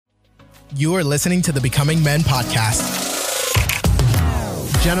You are listening to the Becoming Men podcast.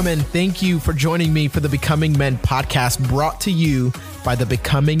 Gentlemen, thank you for joining me for the Becoming Men podcast, brought to you by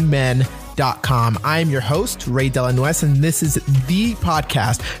thebecomingmen.com. I am your host, Ray Delanuez, and this is the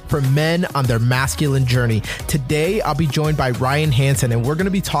podcast for men on their masculine journey. Today, I'll be joined by Ryan Hansen, and we're going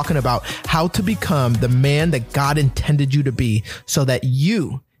to be talking about how to become the man that God intended you to be so that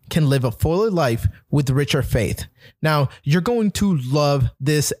you can live a fuller life with richer faith. Now, you're going to love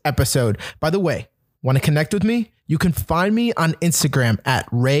this episode. By the way, want to connect with me? You can find me on Instagram at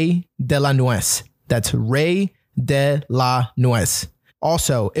Ray Delanuez. That's Ray Delanuez.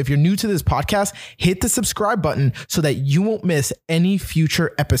 Also, if you're new to this podcast, hit the subscribe button so that you won't miss any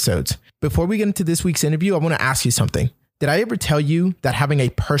future episodes. Before we get into this week's interview, I want to ask you something. Did I ever tell you that having a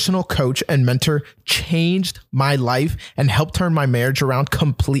personal coach and mentor changed my life and helped turn my marriage around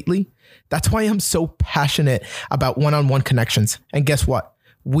completely? That's why I'm so passionate about one-on-one connections. And guess what?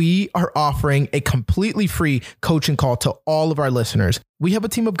 We are offering a completely free coaching call to all of our listeners. We have a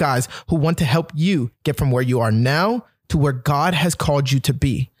team of guys who want to help you get from where you are now to where God has called you to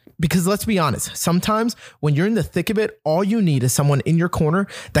be. Because let's be honest, sometimes when you're in the thick of it, all you need is someone in your corner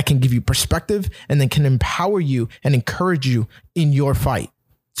that can give you perspective and then can empower you and encourage you in your fight.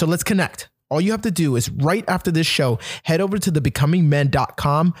 So let's connect. All you have to do is right after this show, head over to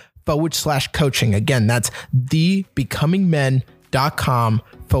thebecomingmen.com/coaching. Again, that's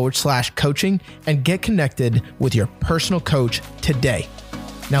thebecomingmen.com/coaching and get connected with your personal coach today.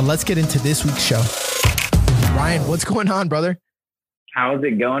 Now let's get into this week's show. Ryan, what's going on, brother? How's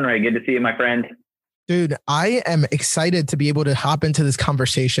it going, Ray? Good to see you, my friend. Dude, I am excited to be able to hop into this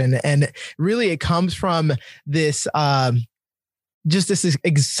conversation. And really it comes from this, just this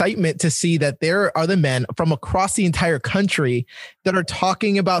excitement to see that there are other men from across the entire country that are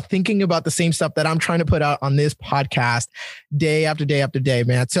thinking about the same stuff that I'm trying to put out on this podcast day after day after day,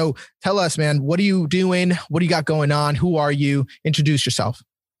 man. So tell us, man, what are you doing? What do you got going on? Who are you? Introduce yourself.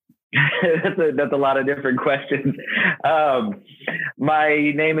 That's a lot of different questions.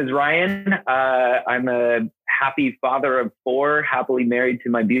 My name is Ryan. I'm a happy father of 4, happily married to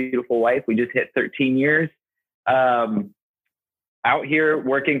my beautiful wife. We just hit 13 years. Out here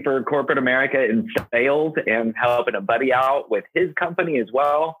working for corporate America in sales and helping a buddy out with his company as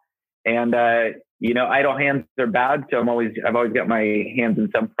well. And, idle hands are bad. So I've always got my hands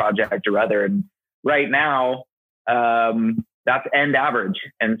in some project or other. And right now, that's End Average.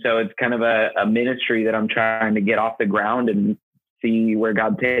 And so it's kind of a ministry that I'm trying to get off the ground and see where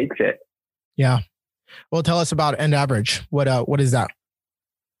God takes it. Yeah. Well, tell us about End Average. What is that?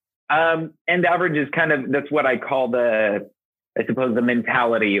 End Average is that's what I call the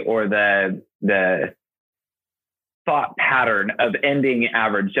mentality or the thought pattern of ending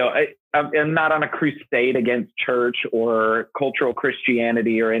average. So I'm not on a crusade against church or cultural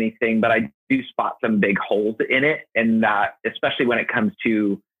Christianity or anything, but I do spot some big holes in it. And that, especially when it comes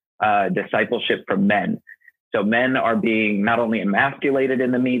to discipleship from men. So men are being not only emasculated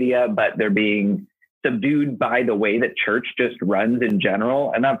in the media, but they're being subdued by the way that church just runs in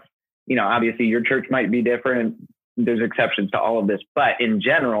general. And that's, obviously your church might be different. There's exceptions to all of this, but in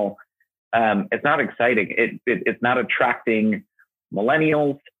general, it's not exciting. It's not attracting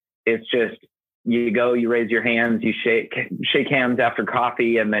millennials. It's just, you go, you raise your hands, you shake hands after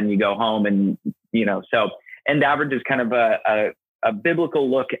coffee, and then you go home. And, so End Average is kind of a biblical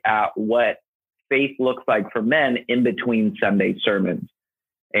look at what faith looks like for men in between Sunday sermons.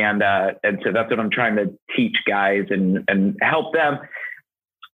 And so that's what I'm trying to teach guys and help them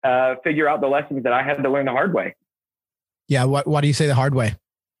figure out the lessons that I had to learn the hard way. Yeah. Why do you say the hard way?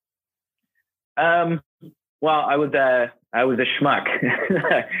 Well, I was a schmuck.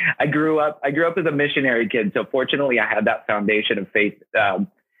 I grew up as a missionary kid. So fortunately I had that foundation of faith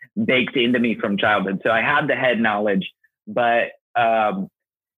baked into me from childhood. So I had the head knowledge, but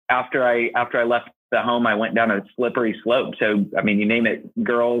after I left the home, I went down a slippery slope. So, I mean, you name it,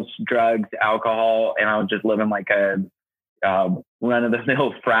 girls, drugs, alcohol, and I was just living like a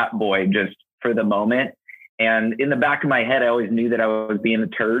run-of-the-mill frat boy just for the moment. And in the back of my head, I always knew that I was being a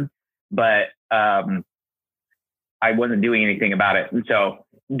turd, but I wasn't doing anything about it. And so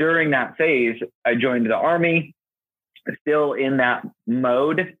during that phase, I joined the Army, still in that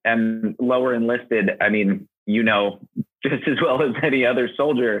mode, and lower enlisted. I mean, just as well as any other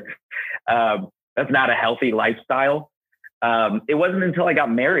soldier, that's not a healthy lifestyle. It wasn't until I got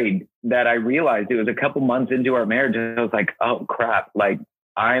married that I realized, it was a couple months into our marriage, and I was like, oh crap, like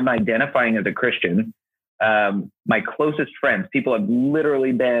I'm identifying as a Christian. My closest friends, people I've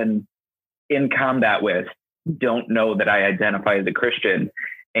literally been in combat with, don't know that I identify as a Christian.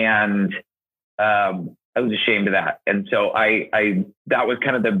 And I was ashamed of that. And so that was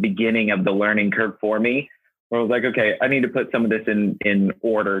kind of the beginning of the learning curve for me, where I was like, okay, I need to put some of this in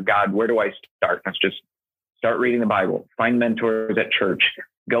order. God, where do I start? Let's just start reading the Bible, find mentors at church,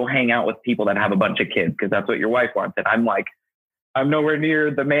 go hang out with people that have a bunch of kids, because that's what your wife wants. And I'm like, I'm nowhere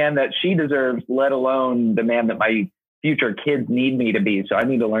near the man that she deserves, let alone the man that my future kids need me to be. So I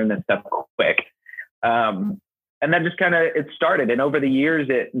need to learn this stuff quick. And that just kind of, it started. And over the years,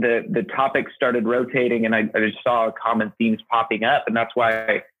 the topics started rotating, and I just saw common themes popping up. And that's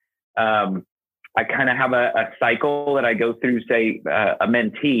why I kind of have a cycle that I go through, say, a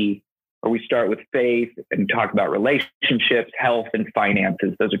mentee, where we start with faith and talk about relationships, health, and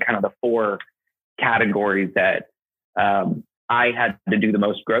finances. Those are kind of the four categories that I had to do the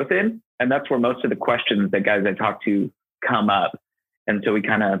most growth in. And that's where most of the questions that guys I talk to come up. And so we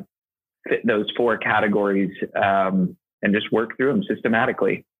kind of fit those four categories and just work through them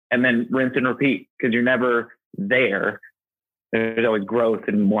systematically, and then rinse and repeat, because you're never there. There's always growth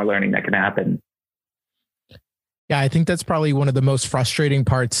and more learning that can happen. Yeah, I think that's probably one of the most frustrating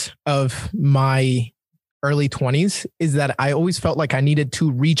parts of my early 20s, is that I always felt like I needed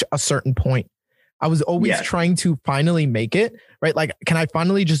to reach a certain point. I was always trying to finally make it, right? Like, can I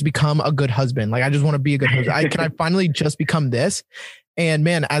finally just become a good husband? Like, I just want to be a good husband. Can I finally just become this? And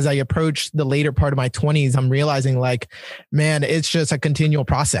man, as I approach the later part of my 20s, I'm realizing like, man, it's just a continual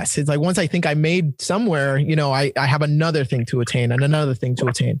process. It's like, once I think I made somewhere, I have another thing to attain and another thing to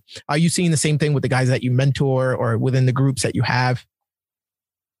attain. Are you seeing the same thing with the guys that you mentor or within the groups that you have?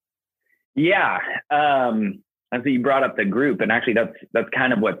 Yeah. I think you brought up the group, and actually that's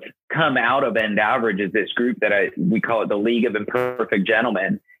kind of what's come out of End Average, is this group that we call it the League of Imperfect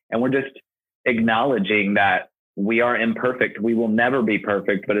Gentlemen. And we're just acknowledging that we are imperfect. We will never be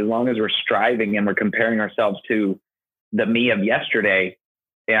perfect, but as long as we're striving and we're comparing ourselves to the me of yesterday,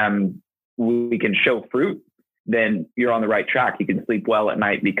 and we can show fruit, then you're on the right track. You can sleep well at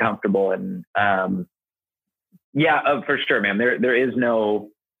night, be comfortable. And for sure, man, there is no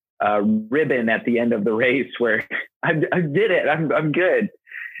ribbon at the end of the race where I did it. I'm good.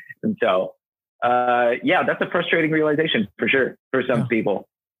 And so, that's a frustrating realization for sure for some people.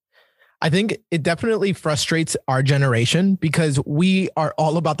 I think it definitely frustrates our generation, because we are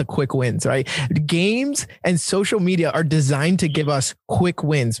all about the quick wins, right? Games and social media are designed to give us quick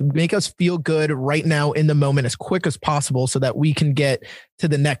wins, make us feel good right now in the moment as quick as possible, so that we can get to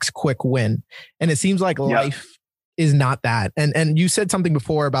the next quick win. And it seems like life is not that. And you said something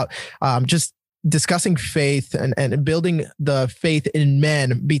before about just discussing faith and building the faith in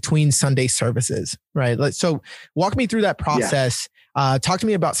men between Sunday services, right? So walk me through that process. Talk to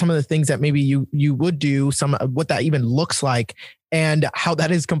me about some of the things that maybe you would do, what that even looks like, and how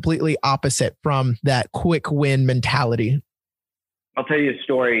that is completely opposite from that quick win mentality. I'll tell you a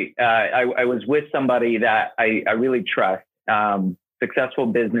story. I was with somebody that I really trust, successful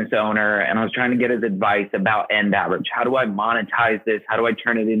business owner, and I was trying to get his advice about End Average. How do I monetize this? How do I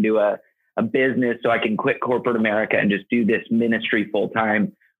turn it into a business so I can quit corporate America and just do this ministry full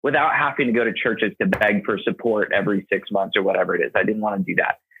time without having to go to churches to beg for support every 6 months or whatever it is? I didn't want to do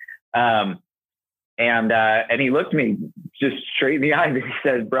that. And he looked me just straight in the eyes and he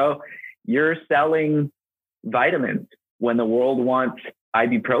says, bro, you're selling vitamins when the world wants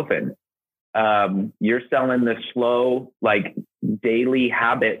ibuprofen. You're selling the slow, like daily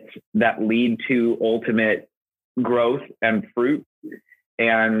habits that lead to ultimate growth and fruit.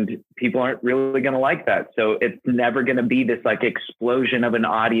 And people aren't really going to like that. So it's never going to be this like explosion of an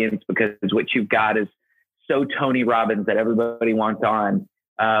audience, because what you've got is so Tony Robbins that everybody wants on.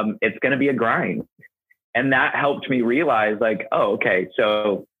 It's going to be a grind. And that helped me realize like, oh, okay,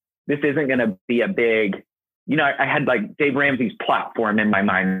 so this isn't going to be a big, I had like Dave Ramsey's platform in my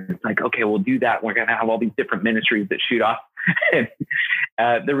mind. It's like, okay, we'll do that. We're going to have all these different ministries that shoot off.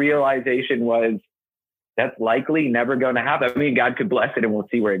 The realization was, that's likely never going to happen. I mean, God could bless it and we'll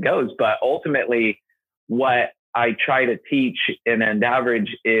see where it goes. But ultimately, what I try to teach in End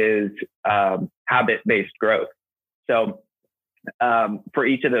Average is habit-based growth. So for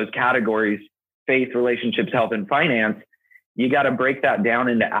each of those categories, faith, relationships, health, and finance, you got to break that down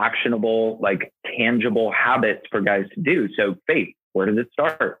into actionable, like tangible habits for guys to do. So faith, where does it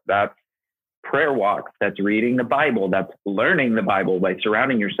start? That's prayer walks. That's reading the Bible. That's learning the Bible by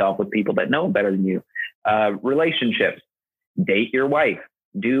surrounding yourself with people that know better than you. Relationships, date your wife,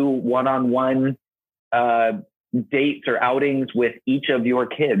 do one-on-one dates or outings with each of your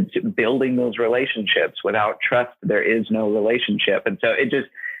kids, building those relationships. Without trust, there is no relationship. And so it just,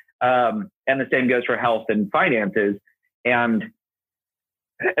 and the same goes for health and finances. And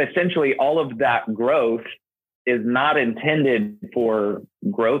essentially all of that growth is not intended for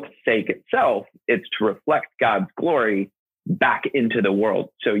growth's sake itself. It's to reflect God's glory back into the world.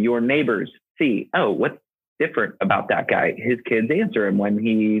 So your neighbors see, oh, what's different about that guy? His kids answer him when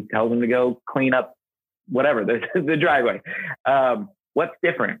he tells them to go clean up whatever, the driveway. What's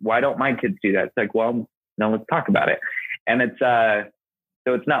different? Why don't my kids do that? It's like, well, no, let's talk about it. And it's,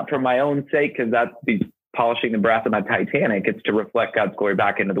 so it's not for my own sake, because that's polishing the brass of my Titanic. It's to reflect God's glory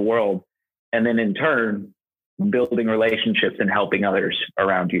back into the world. And then in turn, building relationships and helping others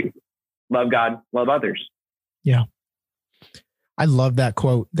around you. Love God, love others. Yeah. I love that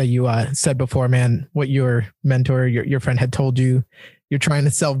quote that you said before, man. What your mentor, your friend had told you, you're trying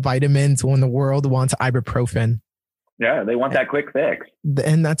to sell vitamins when the world wants ibuprofen. Yeah, they want that quick fix.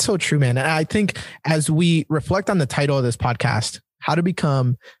 And that's so true, man. And I think as we reflect on the title of this podcast, how to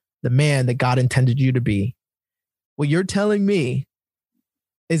become the man that God intended you to be, what you're telling me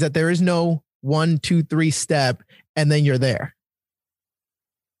is that there is no 1, 2, 3 step and then you're there.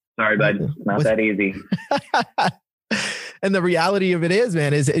 Sorry, bud. Not that easy. And the reality of it is,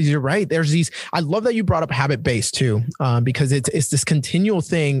 man, is you're right. There's these, I love that you brought up habit-based too, because it's this continual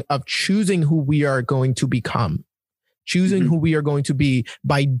thing of choosing who we are going to become, choosing who we are going to be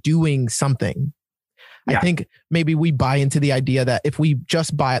by doing something. Yeah. I think maybe we buy into the idea that if we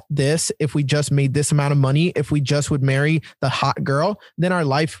just bought this, if we just made this amount of money, if we just would marry the hot girl, then our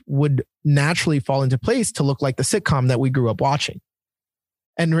life would naturally fall into place to look like the sitcom that we grew up watching.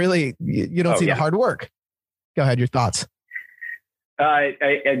 And really, you don't see the hard work. Go ahead, your thoughts. So I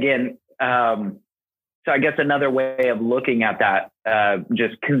guess another way of looking at that,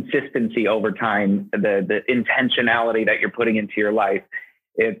 just consistency over time, the intentionality that you're putting into your life,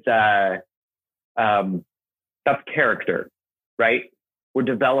 it's that's character, right? We're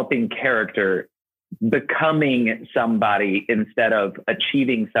developing character, becoming somebody instead of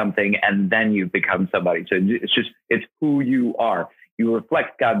achieving something and then you become somebody. So it's who you are. You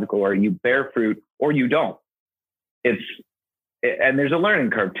reflect God's glory, you bear fruit or you don't. And there's a learning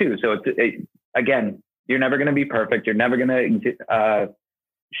curve too. So again, you're never going to be perfect. You're never going to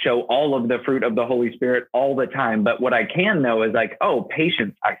show all of the fruit of the Holy Spirit all the time. But what I can know is like, oh,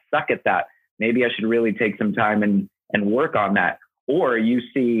 patience, I suck at that. Maybe I should really take some time and work on that. Or you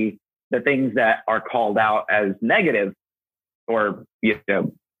see the things that are called out as negative or,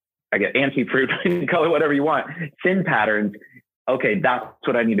 I get anti-fruit, call it whatever you want, sin patterns. Okay, that's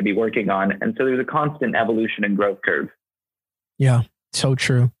what I need to be working on. And so there's a constant evolution and growth curve. Yeah, so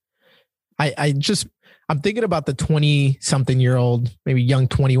true. I'm thinking about the 20 something year old, maybe young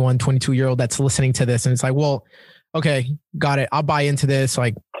 21, 22 year old that's listening to this. And it's like, well, okay, got it. I'll buy into this.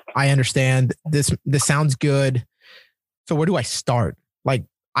 Like, I understand this sounds good. So where do I start? Like,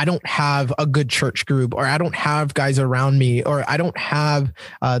 I don't have a good church group, or I don't have guys around me, or I don't have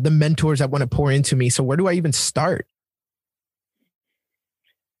the mentors that want to pour into me. So where do I even start?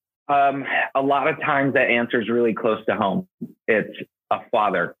 A lot of times that answer is really close to home. It's a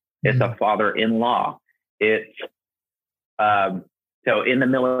father. It's a father-in-law. It's so in the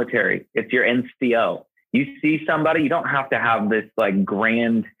military, it's your NCO. You see somebody, you don't have to have this like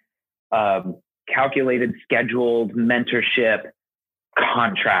grand, calculated, scheduled mentorship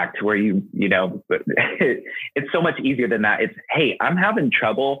contract where it's so much easier than that. It's, hey, I'm having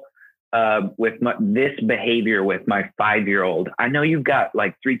trouble with this behavior with my 5-year-old. I know you've got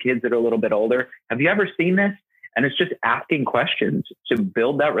like 3 kids that are a little bit older. Have you ever seen this? And it's just asking questions to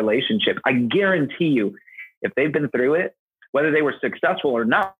build that relationship. I guarantee you, if they've been through it, whether they were successful or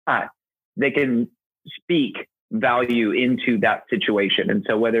not, they can speak value into that situation. And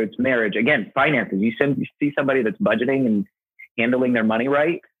so whether it's marriage, again, finances, you see somebody that's budgeting and handling their money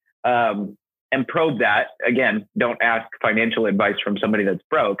right, and probe that. Again, don't ask financial advice from somebody that's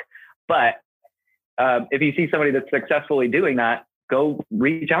broke. But if you see somebody that's successfully doing that, go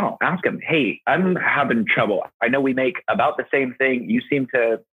reach out, ask them, hey, I'm having trouble. I know we make about the same thing. You seem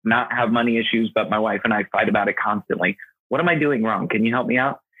to not have money issues, but my wife and I fight about it constantly. What am I doing wrong? Can you help me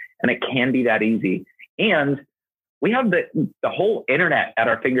out? And it can be that easy. And we have the whole internet at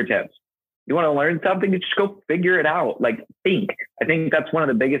our fingertips. You want to learn something, just go figure it out. Like, think. I think that's one of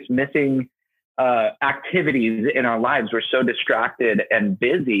the biggest missing activities in our lives. We're so distracted and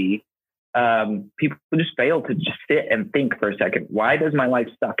busy. People just fail to just sit and think for a second. Why does my life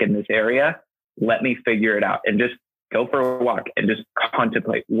suck in this area? Let me figure it out, and just go for a walk and just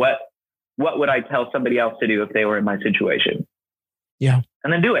contemplate what would I tell somebody else to do if they were in my situation? Yeah.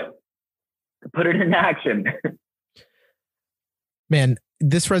 And then do it. Put it into action. Man,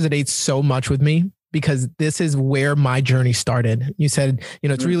 this resonates so much with me because this is where my journey started. You said,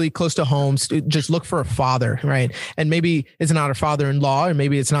 it's really close to home. Just look for a father, right? And maybe it's not a father-in-law, or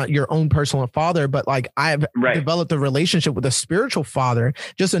maybe it's not your own personal father, but like I've developed a relationship with a spiritual father,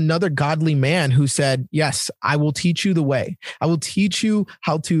 just another godly man who said, yes, I will teach you the way. I will teach you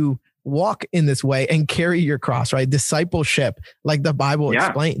how to walk in this way and carry your cross, right? Discipleship, like the Bible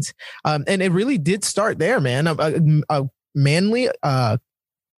explains. And it really did start there, man. A manly,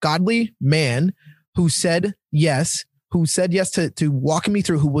 godly man who said yes to walking me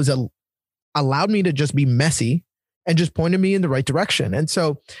through, who was allowed me to just be messy and just pointed me in the right direction. And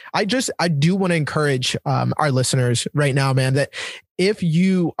so I do want to encourage our listeners right now, man, that if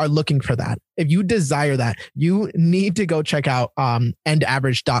you are looking for that, if you desire that, you need to go check out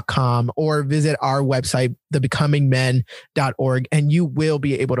endaverage.com or visit our website, thebecomingmen.org, and you will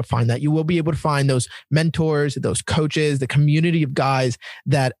be able to find that. You will be able to find those mentors, those coaches, the community of guys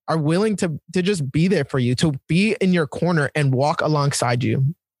that are willing to just be there for you, to be in your corner and walk alongside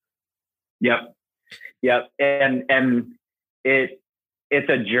you. Yep. And it's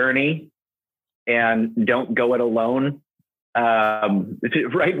a journey, and don't go it alone.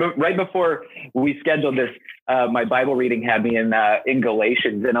 Right before we scheduled this, my Bible reading had me in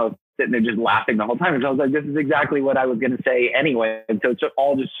Galatians, and I was sitting there just laughing the whole time. And I was like, this is exactly what I was going to say anyway. And so it's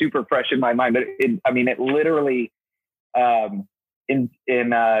all just super fresh in my mind. But it literally, in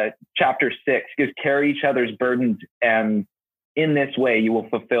chapter 6, just carry each other's burdens, and in this way you will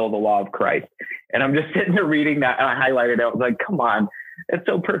fulfill the law of Christ. And I'm just sitting there reading that, and I highlighted it. I was like, come on. It's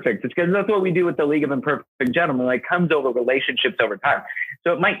so perfect. It's because that's what we do with the League of Imperfect Gentlemen. Like, comes over relationships over time.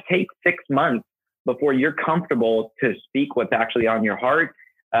 So it might take 6 months before you're comfortable to speak what's actually on your heart.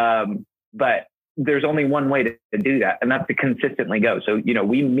 But there's only one way to do that, and that's to consistently go. So,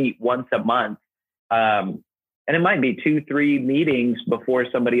 we meet once a month, and it might be 2-3 meetings before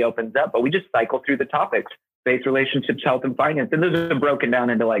somebody opens up, but we just cycle through the topics: faith, relationships, health, and finance. And those are broken down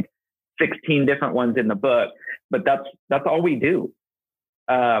into like 16 different ones in the book, but that's all we do.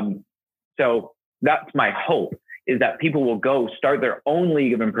 So that's my hope, is that people will go start their own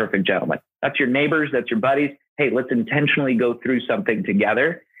League of Imperfect Gentlemen. That's your neighbors, that's your buddies. Hey, let's intentionally go through something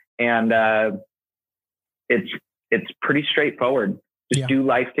together. And, it's pretty straightforward. Just do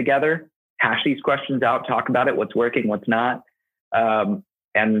life together, hash these questions out, talk about it, what's working, what's not.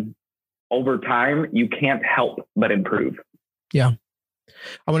 And over time, you can't help but improve. Yeah.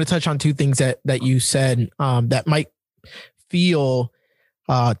 I want to touch on 2 things that you said, that might feel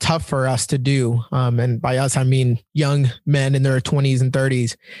tough for us to do. And by us, I mean young men in their 20s and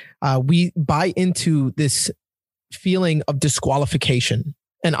 30s. We buy into this feeling of disqualification.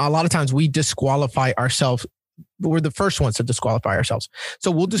 And a lot of times we disqualify ourselves. We're the first ones to disqualify ourselves. So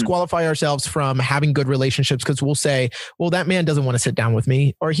we'll disqualify ourselves from having good relationships because we'll say, well, that man doesn't want to sit down with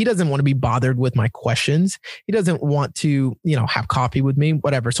me, or he doesn't want to be bothered with my questions. He doesn't want to, have coffee with me,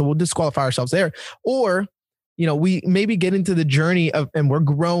 whatever. So we'll disqualify ourselves there. Or, we maybe get into the journey and we're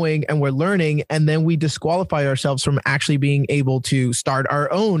growing and we're learning, and then we disqualify ourselves from actually being able to start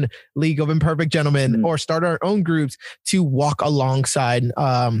our own League of Imperfect Gentlemen or start our own groups to walk alongside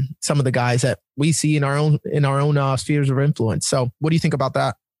some of the guys that we see in our own spheres of influence. So what do you think about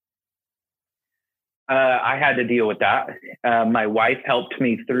that? I had to deal with that. My wife helped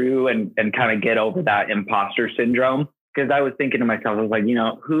me through and kind of get over that imposter syndrome, because I was thinking to myself, I was like,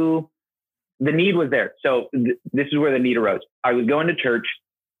 the need was there. So this is where the need arose. I was going to church,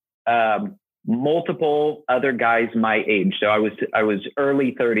 multiple other guys my age. So I was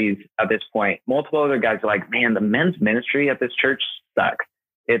early 30s at this point. Multiple other guys are like, man, the men's ministry at this church sucks.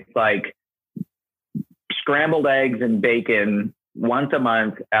 It's like scrambled eggs and bacon once a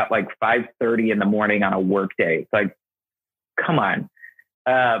month at like 5:30 in the morning on a work day. It's like, come on.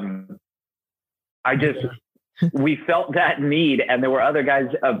 We felt that need, and there were other guys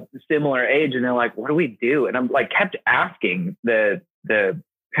of similar age, and they're like, what do we do? And I'm like, kept asking the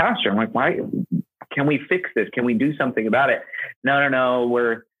pastor, I'm like, why can we fix this? Can we do something about it? No,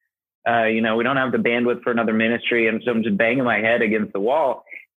 we're, we don't have the bandwidth for another ministry. And so I'm just banging my head against the wall,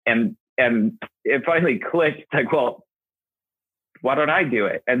 and it finally clicked. It's like, well, why don't I do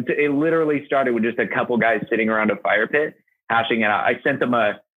it? And it literally started with just a couple guys sitting around a fire pit, hashing it out. I sent them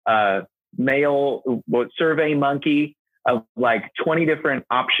a mail survey monkey of like 20 different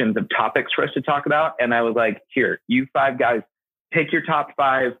options of topics for us to talk about. And I was like, here, you 5 guys, pick your top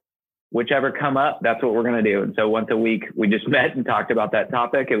 5, whichever come up, that's what we're going to do. And so once a week we just met and talked about that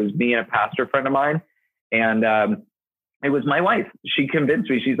topic. It was me and a pastor friend of mine. And it was my wife. She convinced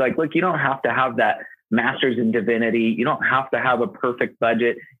me. She's like, look, you don't have to have that master's in divinity. You don't have to have a perfect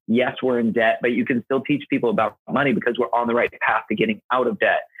budget. Yes, we're in debt, but you can still teach people about money because we're on the right path to getting out of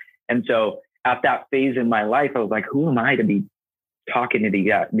debt. And so at that phase in my life, I was like, who am I to be talking to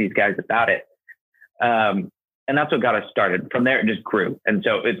these guys about it? And that's what got us started. From there, it just grew. And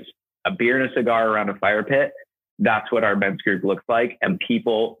so it's a beer and a cigar around a fire pit. That's what our men's group looks like. And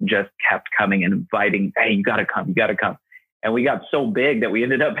people just kept coming and inviting, hey, you got to come, you got to come. And we got so big that we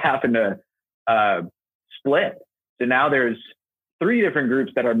ended up having to split. So now there's 3 different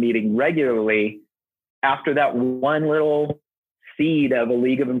groups that are meeting regularly after that one little seed of a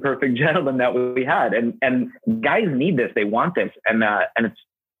League of Imperfect Gentlemen that we had. And guys need this. They want this. And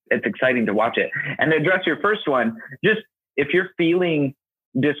it's exciting to watch it. And to address your first one, just if you're feeling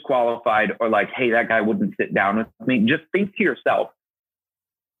disqualified or like, hey, that guy wouldn't sit down with me, just think to yourself,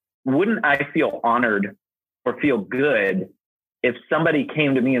 wouldn't I feel honored or feel good if somebody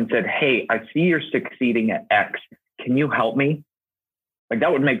came to me and said, hey, I see you're succeeding at X. Can you help me? Like,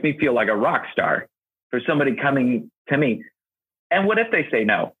 that would make me feel like a rock star for somebody coming to me. And what if they say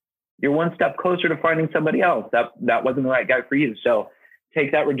no? You're one step closer to finding somebody else. That wasn't the right guy for you. So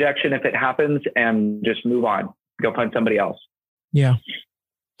take that rejection if it happens and just move on. Go find somebody else. Yeah.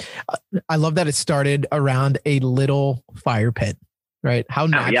 I love that it started around a little fire pit, right? How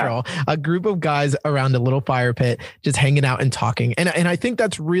natural. Yeah. A group of guys around a little fire pit, just hanging out and talking. And I think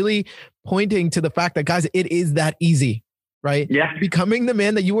that's really pointing to the fact that, guys, it is that easy, right? Yeah. Becoming the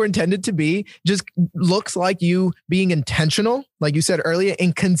man that you were intended to be just looks like you being intentional, like you said earlier,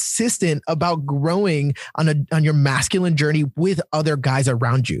 and consistent about growing on your masculine journey with other guys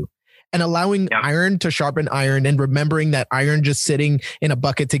around you, and allowing iron to sharpen iron, and remembering that iron just sitting in a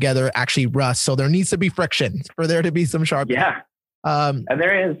bucket together actually rusts. So there needs to be friction for there to be some sharpening. Yeah. And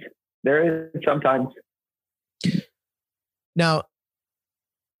there is sometimes. Now,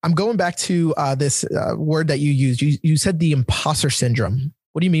 I'm going back to this word that you used. You said the imposter syndrome.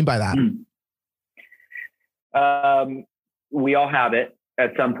 What do you mean by that? We all have it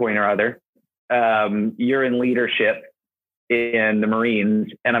at some point or other. You're in leadership in the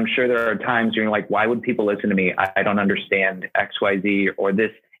Marines, and I'm sure there are times when you're like, why would people listen to me? I don't understand XYZ, or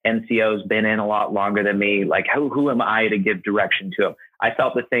this NCO's been in a lot longer than me. Like, who am I to give direction to him? I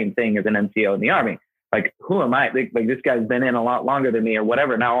felt the same thing as an NCO in the Army. Like, who am I? Like this guy's been in a lot longer than me or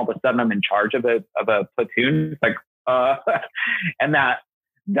whatever. Now all of a sudden I'm in charge of a platoon. Like, and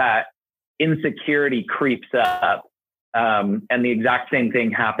that insecurity creeps up. And the exact same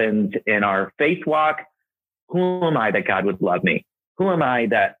thing happens in our faith walk. Who am I that God would love me? Who am I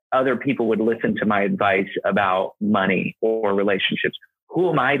that other people would listen to my advice about money or relationships? Who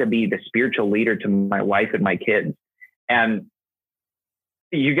am I to be the spiritual leader to my wife and my kids? And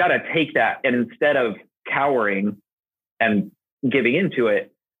you got to take that, and instead of cowering and giving into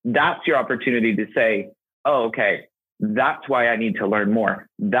it, that's your opportunity to say, oh, okay, that's why I need to learn more.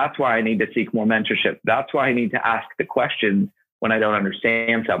 That's why I need to seek more mentorship. That's why I need to ask the questions when I don't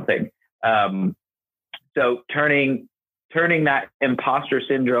understand something. So turning that imposter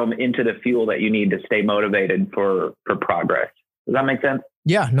syndrome into the fuel that you need to stay motivated for progress. Does that make sense?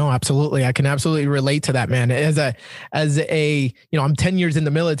 Yeah, no, absolutely. I can absolutely relate to that, man. As a, I'm 10 years in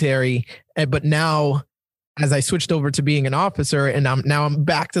the military, but now as I switched over to being an officer, and I'm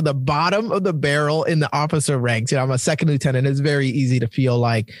back to the bottom of the barrel in the officer ranks. I'm a second lieutenant. It's very easy to feel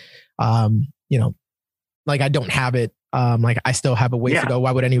like, like I don't have it. Like I still have a ways to go.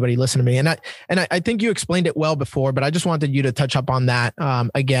 Why would anybody listen to me? And I think you explained it well before, but I just wanted you to touch up on that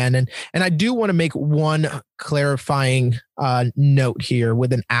again. And I do want to make one clarifying note here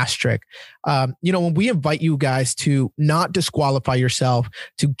with an asterisk. When we invite you guys to not disqualify yourself,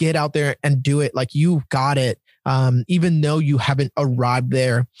 to get out there and do it like you've got it, even though you haven't arrived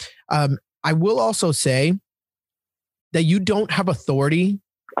there. I will also say that you don't have authority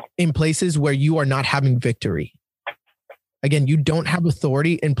in places where you are not having victory. Again, you don't have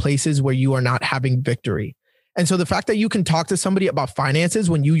authority in places where you are not having victory. And so the fact that you can talk to somebody about finances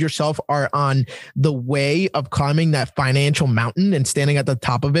when you yourself are on the way of climbing that financial mountain and standing at the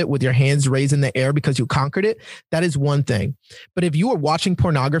top of it with your hands raised in the air because you conquered it, that is one thing. But if you are watching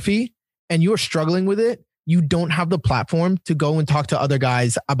pornography and you are struggling with it, you don't have the platform to go and talk to other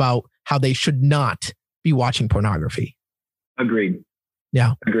guys about how they should not be watching pornography. Agreed.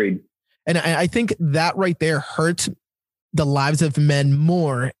 Yeah. Agreed. And I think that right there hurts the lives of men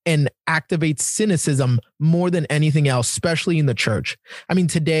more and activates cynicism more than anything else, especially in the church. I mean,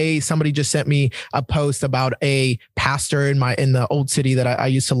 today somebody just sent me a post about a pastor in the old city that I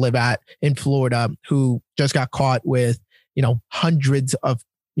used to live at in Florida who just got caught with, hundreds of,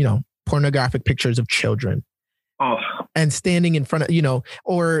 pornographic pictures of children. Oh. And standing in front of,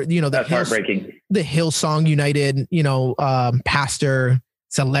 that's heartbreaking. The Hillsong United, pastor,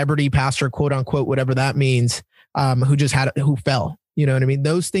 celebrity pastor, quote unquote, whatever that means. Who fell You know what I mean?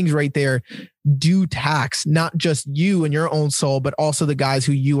 Those things right there do tax not just you and your own soul, but also the guys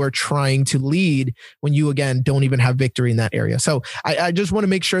who you are trying to lead when you, again, don't even have victory in that area. So I just want to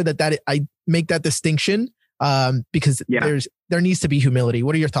make sure that I make that distinction because there needs to be humility.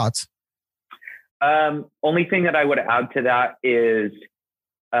 What are your thoughts? Only thing that I would add to that is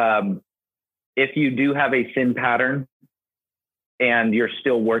if you do have a sin pattern and you're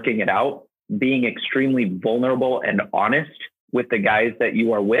still working it out, being extremely vulnerable and honest with the guys that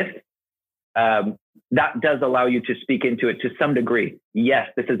you are with, that does allow you to speak into it to some degree. Yes,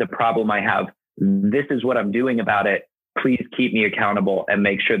 this is a problem I have. This is what I'm doing about it. Please keep me accountable and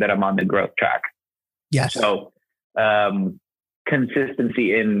make sure that I'm on the growth track. Yes. So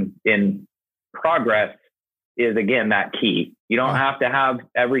consistency in progress is, again, that key. You don't have to have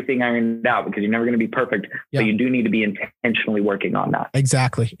everything ironed out because you're never going to be perfect, but you do need to be intentionally working on that.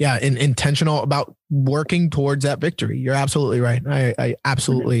 Exactly. Yeah. And intentional about working towards that victory. You're absolutely right. I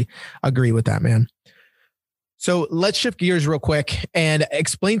absolutely agree with that, man. So let's shift gears real quick and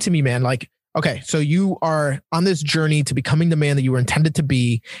explain to me, man, like, okay, so you are on this journey to becoming the man that you were intended to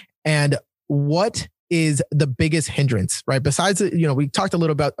be. And what is the biggest hindrance, right? Besides, we talked a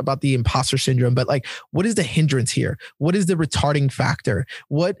little bit about the imposter syndrome, but like, what is the hindrance here? What is the retarding factor?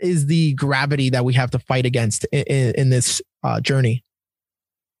 What is the gravity that we have to fight against in this journey?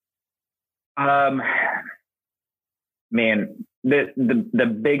 Man,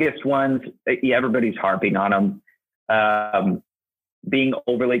 the biggest ones, everybody's harping on them. Being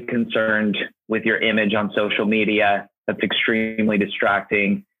overly concerned with your image on social media, that's extremely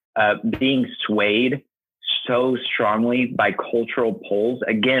distracting. Being swayed so strongly by cultural pulls.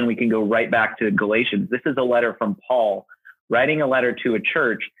 Again, we can go right back to Galatians. This is a letter from Paul writing a letter to a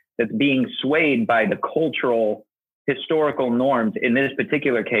church that's being swayed by the cultural, historical norms, in this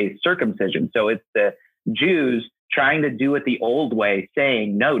particular case, circumcision. So it's the Jews trying to do it the old way,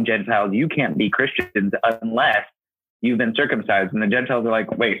 saying, no, Gentiles, you can't be Christians unless you've been circumcised. And the Gentiles are like,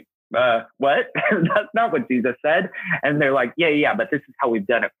 wait, what? That's not what Jesus said. And they're like, yeah, but this is how we've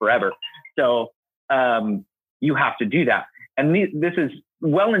done it forever. So you have to do that. And this is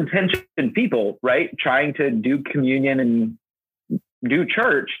well-intentioned people, right? Trying to do communion and do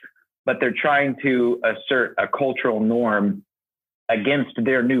church, but they're trying to assert a cultural norm against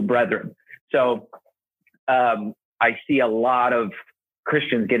their new brethren. So I see a lot of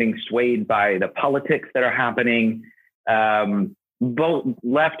Christians getting swayed by the politics that are happening, both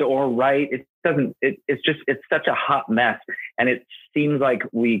left or right. It's such a hot mess. And it seems like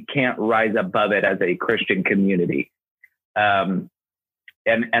we can't rise above it as a Christian community. And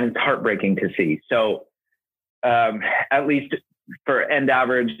it's heartbreaking to see. So at least for End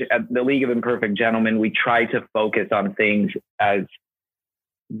Average, at the League of Imperfect Gentlemen, we try to focus on things as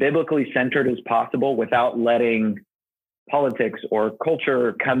biblically centered as possible without letting politics or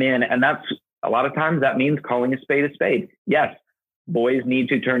culture come in. And that's a lot of times that means calling a spade a spade. Yes, boys need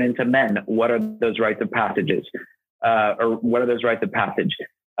to turn into men. What are those rites of passages? Or what are those rites of passage?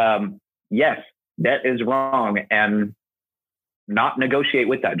 Yes, that is wrong. And not negotiate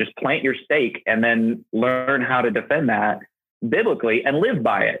with that. Just plant your stake and then learn how to defend that biblically and live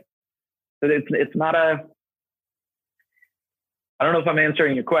by it. So it's not I don't know if I'm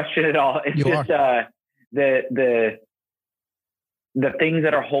answering your question at all. It's just the things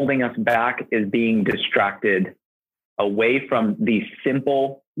that are holding us back is being distracted away from the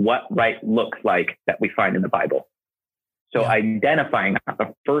simple what right looks like that we find in the Bible. So identifying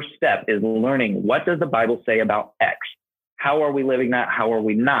the first step is learning, what does the Bible say about X? How are we living that? How are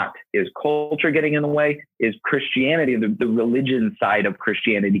we not? Is culture getting in the way? Is Christianity, the religion side of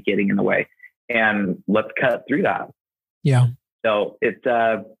Christianity, getting in the way? And let's cut through that. Yeah. So it's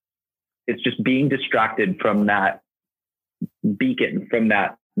just being distracted from that beacon, from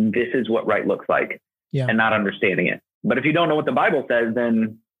that, this is what right looks like, and not understanding it. But if you don't know what the Bible says,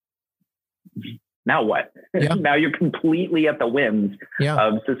 then now what? Yeah. Now you're completely at the whims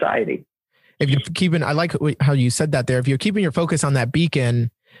of society. If you're keeping, I like how you said that there. If you're keeping your focus on that beacon,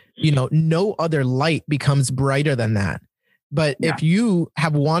 no other light becomes brighter than that. But if you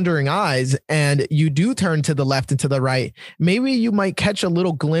have wandering eyes and you do turn to the left and to the right, maybe you might catch a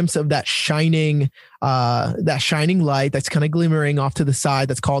little glimpse of that shining light that's kind of glimmering off to the side.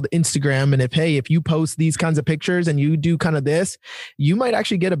 That's called Instagram. And if you post these kinds of pictures and you do kind of this, you might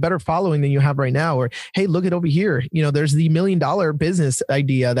actually get a better following than you have right now. Or, hey, look at over here. There's the $1 million business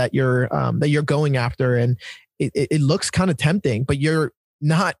idea that you're going after, and it looks kind of tempting, but you're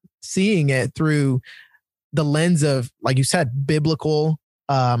not seeing it through the lens of, like you said, biblical,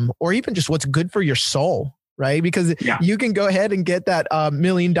 or even just what's good for your soul, right? Because you can go ahead and get that $1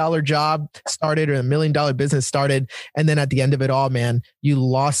 million job started or $1 million business started. And then at the end of it all, man, you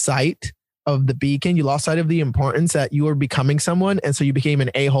lost sight of the beacon. You lost sight of the importance that you were becoming someone. And so you became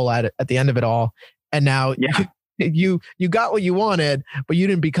an a-hole at the end of it all. And now you got what you wanted, but you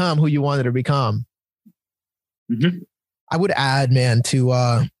didn't become who you wanted to become. Mm-hmm. I would add, man, to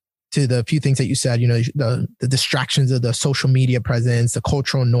the few things that you said, the distractions of the social media presence, the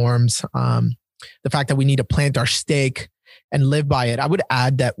cultural norms, the fact that we need to plant our stake and live by it. I would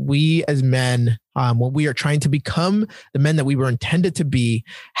add that we as men, when we are trying to become the men that we were intended to be,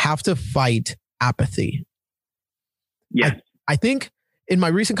 have to fight apathy. Yes. I think in my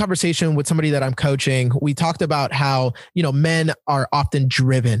recent conversation with somebody that I'm coaching, we talked about how, men are often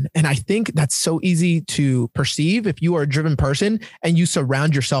driven. And I think that's so easy to perceive if you are a driven person and you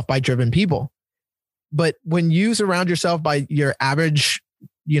surround yourself by driven people. But when you surround yourself by your average,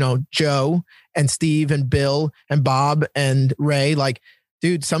 Joe and Steve and Bill and Bob and Ray,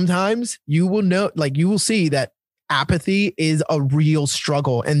 dude, sometimes you will see that apathy is a real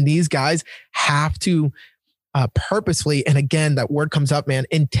struggle. And these guys have to purposefully, and again, that word comes up, man,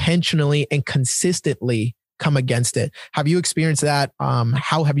 intentionally and consistently come against it. Have you experienced that?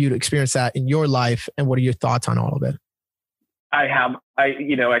 How have you experienced that in your life? And what are your thoughts on all of it? I have,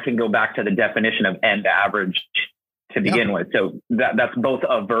 I can go back to the definition of end average to begin with. So that's both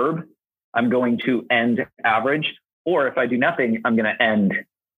a verb. I'm going to end average, or if I do nothing, I'm going to end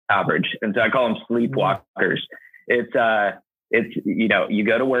average. And so I call them sleepwalkers. It's you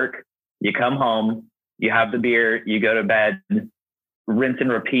go to work, you come home, you have the beer, you go to bed, rinse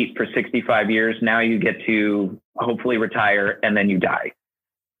and repeat for 65 years. Now you get to hopefully retire and then you die.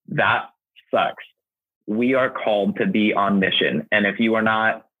 That sucks. We are called to be on mission. And if you are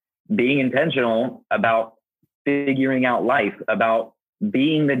not being intentional about figuring out life, about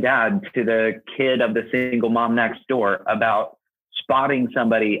being the dad to the kid of the single mom next door, about spotting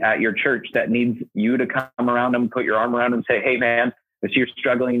somebody at your church that needs you to come around them, put your arm around them and say, hey man, if you're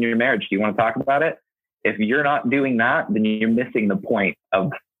struggling in your marriage, do you want to talk about it? If you're not doing that, then you're missing the point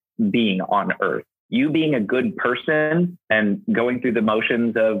of being on earth. You being a good person and going through the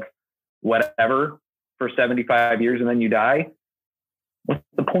motions of whatever for 75 years and then you die, what's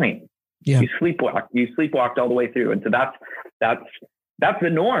the point? Yeah. You sleepwalked all the way through. And so that's the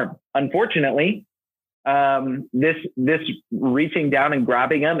norm. Unfortunately, this reaching down and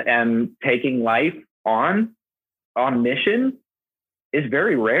grabbing them and taking life on mission is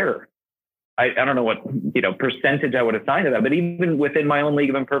very rare. I don't know what, percentage I would assign to that, but even within my own League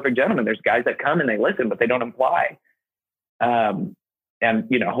of Imperfect Gentlemen, there's guys that come and they listen, but they don't apply. And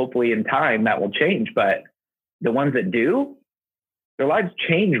hopefully in time that will change, but the ones that do, their lives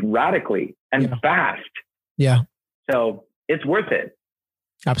change radically and fast. Yeah. So it's worth it.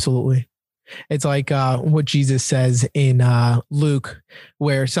 Absolutely. It's like what Jesus says in Luke,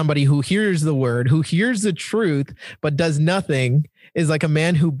 where somebody who hears the word, who hears the truth, but does nothing is like a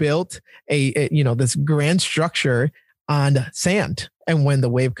man who built this grand structure on sand. And when the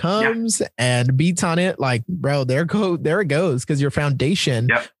wave comes and beats on it, like, bro, there it goes. Because your foundation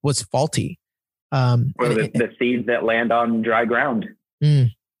was faulty. Or the seeds that land on dry ground. You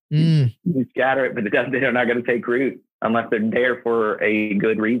scatter it, but they're not going to take root unless they're there for a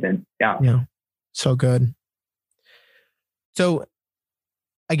good reason. Yeah. So good. So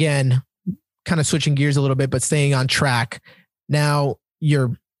again, kind of switching gears a little bit, but staying on track. Now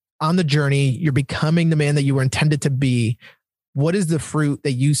you're on the journey. You're becoming the man that you were intended to be. What is the fruit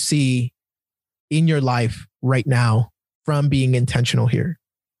that you see in your life right now from being intentional here?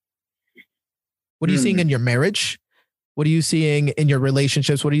 What are you seeing in your marriage? What are you seeing in your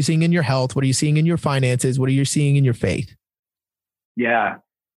relationships? What are you seeing in your health? What are you seeing in your finances? What are you seeing in your faith? I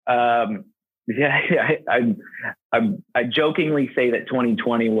jokingly say that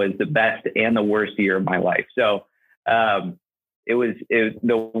 2020 was the best and the worst year of my life. So it was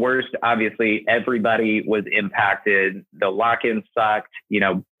the worst. Obviously, everybody was impacted. The lock-in sucked.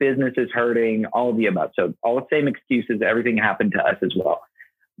 Businesses hurting. All of the above. So all the same excuses. Everything happened to us as well.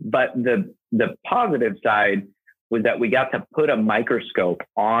 But the positive side was that we got to put a microscope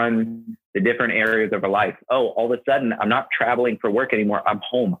on the different areas of our life. Oh, all of a sudden, I'm not traveling for work anymore. I'm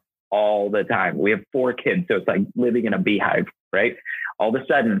home all the time. We have 4 kids, so it's like living in a beehive, right? All of a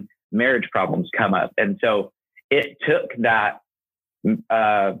sudden, marriage problems come up. And so it took that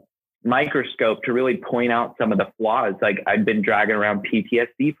microscope to really point out some of the flaws. Like I'd been dragging around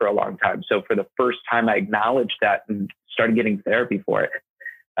PTSD for a long time. So for the first time, I acknowledged that and started getting therapy for it.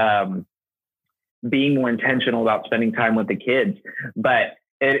 Being more intentional about spending time with the kids, but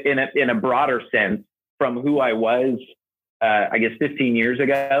in a broader sense, from who I was, I guess 15 years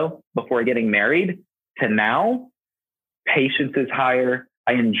ago before getting married, to now, patience is higher.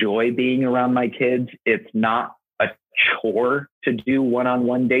 I enjoy being around my kids. It's not a chore to do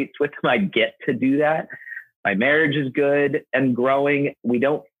one-on-one dates with them. I get to do that. My marriage is good and growing. We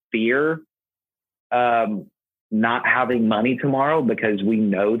don't fear not having money tomorrow because we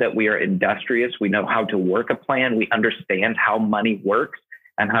know that we are industrious. We know how to work a plan. We understand how money works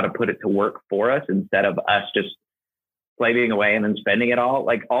and how to put it to work for us instead of us just slaving away and then spending it all.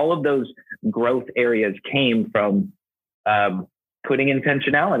 Like all of those growth areas came from putting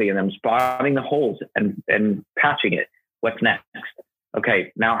intentionality in them, spotting the holes and patching it. What's next?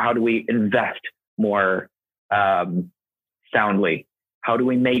 Okay, now how do we invest more soundly? How do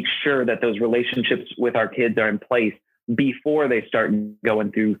we make sure that those relationships with our kids are in place before they start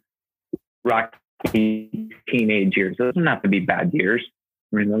going through rocky teenage years? Those don't have to be bad years.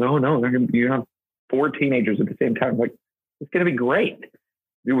 I mean, oh no, you're not 4 teenagers at the same time. Like, it's going to be great.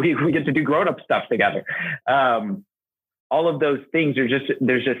 We get to do grown-up stuff together. All of those things are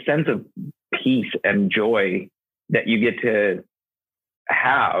there's a sense of peace and joy that you get to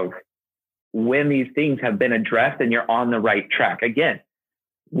have when these things have been addressed and you're on the right track. Again,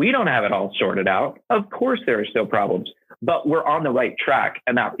 we don't have it all sorted out. Of course, there are still problems, but we're on the right track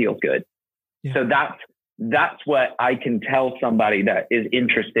and that feels good. Yeah. So that's what I can tell somebody that is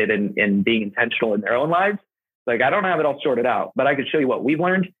interested in being intentional in their own lives. Like, I don't have it all sorted out, but I can show you what we've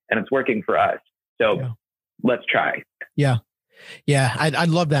learned and it's working for us. So let's try. Yeah. Yeah. I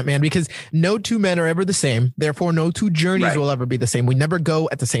love that, man, because no two men are ever the same. Therefore, no two journeys will ever be the same. We never go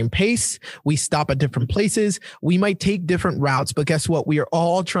at the same pace. We stop at different places. We might take different routes, but guess what? We are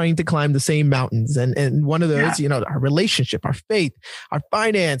all trying to climb the same mountains. And one of those, our relationship, our faith, our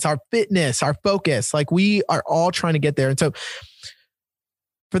finance, our fitness, our focus, like we are all trying to get there. And so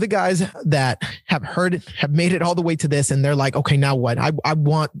for the guys that have made it all the way to this and they're like, okay, now what? I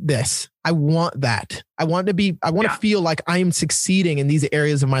want this. I want that. I want to feel like I am succeeding in these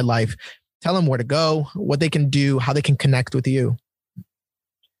areas of my life. Tell them where to go, what they can do, how they can connect with you.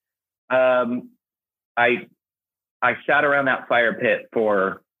 I sat around that fire pit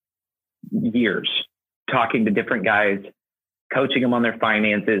for years, talking to different guys, coaching them on their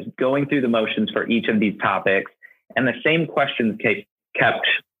finances, going through the motions for each of these topics. And the same questions kept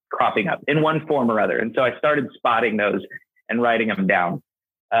cropping up in one form or other. And so I started spotting those and writing them down.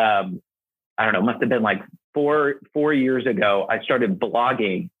 I don't know, must have been like four years ago, I started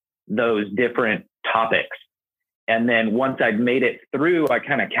blogging those different topics. And then once I'd made it through, I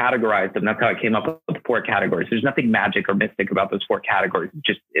kind of categorized them. That's how I came up with 4 categories. There's nothing magic or mystic about those 4 categories.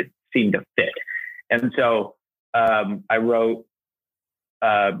 It seemed to fit. And so I wrote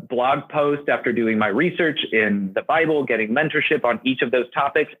blog post after doing my research in the Bible, getting mentorship on each of those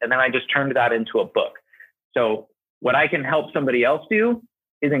topics. And then I just turned that into a book. So what I can help somebody else do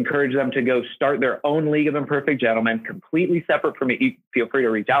is encourage them to go start their own League of Imperfect Gentlemen, completely separate from me. You feel free to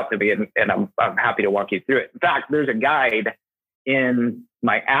reach out to me and I'm happy to walk you through it. In fact, there's a guide in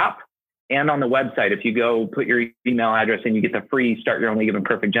my app and on the website. If you go put your email address in, you get the free Start Your Own League of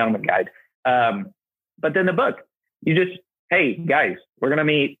Imperfect Gentlemen guide. But then the book, hey guys, we're going to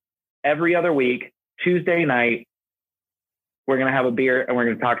meet every other week, Tuesday night. We're going to have a beer and we're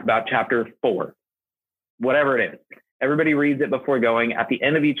going to talk about chapter 4, whatever it is. Everybody reads it before going. At the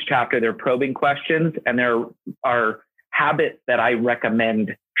end of each chapter, there are probing questions and there are habits that I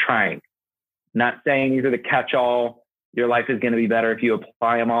recommend trying. Not saying these are the catch-all. Your life is going to be better if you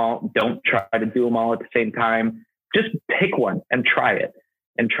apply them all. Don't try to do them all at the same time. Just pick one and try it.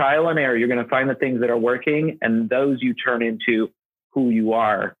 And trial and error, you're going to find the things that are working and those you turn into who you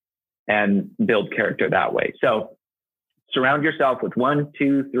are and build character that way. So surround yourself with 1,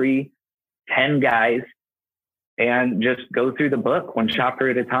 2, 3, 10 guys and just go through the book one chapter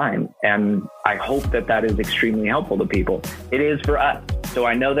at a time. And I hope that is extremely helpful to people. It is for us. So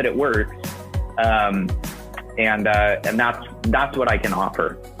I know that it works. And that's what I can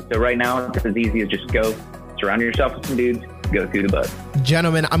offer. So right now it's as easy as just go surround yourself with some dudes, go through the book.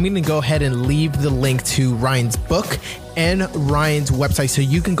 Gentlemen, I'm going to go ahead and leave the link to Ryan's book and Ryan's website so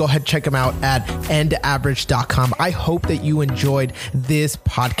you can go ahead and check them out at endaverage.com. I hope that you enjoyed this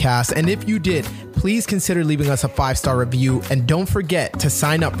podcast. And if you did, please consider leaving us a 5-star review. And don't forget to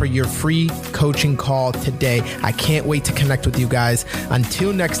sign up for your free coaching call today. I can't wait to connect with you guys.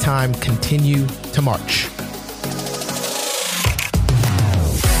 Until next time, continue to march.